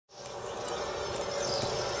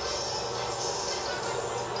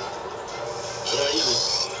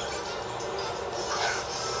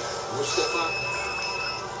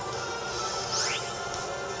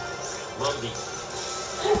Mandy.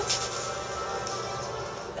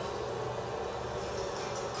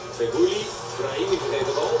 Feguli, Brahimi vergeet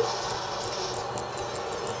de bal.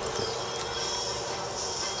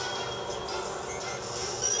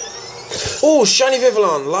 Oh, shiny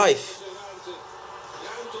Vivillon, live.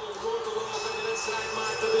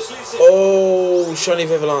 Oh, shiny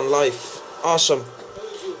Vivillon, live. Awesome.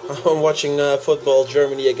 I'm watching football,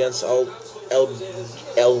 Germany against Algeria.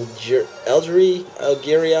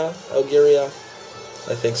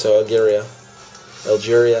 I think so, Algeria.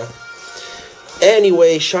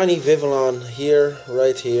 Anyway, shiny Vivillon here,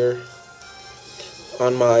 right here,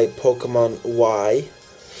 on my Pokemon Y.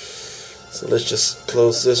 So let's just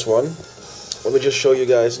close this one. Let me just show you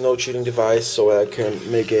guys no cheating device so I can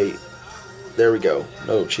make a... There we go.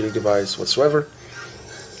 No cheating device whatsoever.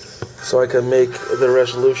 So I can make the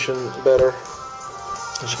resolution better.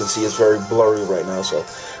 As you can see, it's very blurry right now, so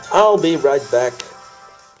I'll be right back.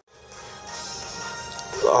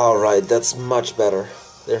 Alright, that's much better.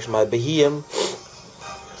 There's my Behem.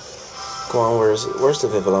 Come on, where's the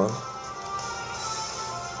Vivillon?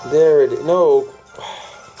 There it is. No.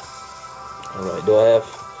 Alright,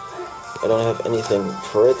 I don't have anything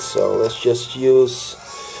for it, so let's just use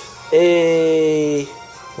a...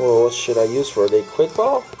 Well, what should I use for it? A quick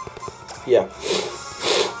ball? Yeah.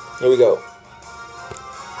 Here we go.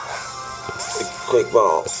 A quick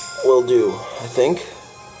ball will do, I think.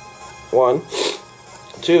 1,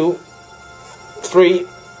 2, 3.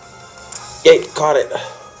 Yay, caught it.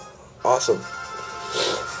 Awesome.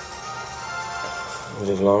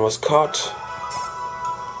 Vivillon was caught.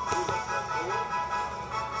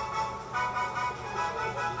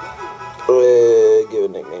 Give a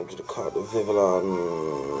nickname to the card. Vivillon.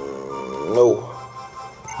 No.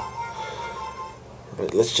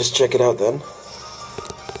 Right, let's just check it out then.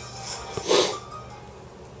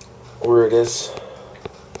 Where it is.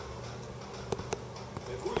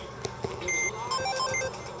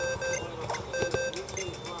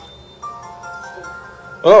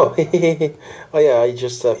 Oh, oh yeah, I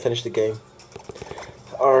just finished the game.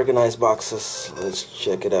 Organized boxes. Let's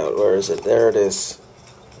check it out. Where is it? There it is.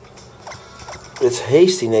 It's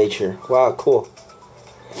hasty nature. Wow, cool.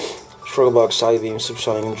 Strugglebox, Side Beam,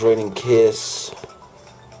 Subsonic, and Draining Kiss.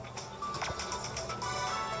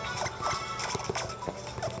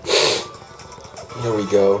 Here we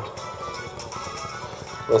go.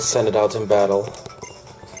 Let's send it out in battle.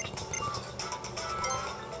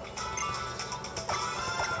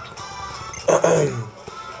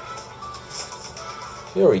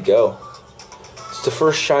 Here we go. It's the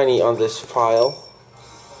first shiny on this file,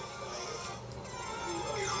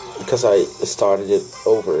 because I started it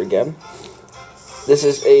over again. This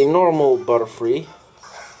is a normal Butterfree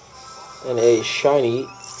and a shiny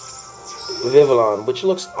Vivillon, which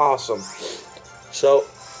looks awesome. So,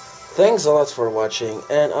 thanks a lot for watching,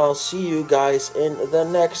 and I'll see you guys in the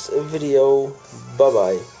next video. Bye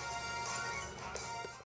bye.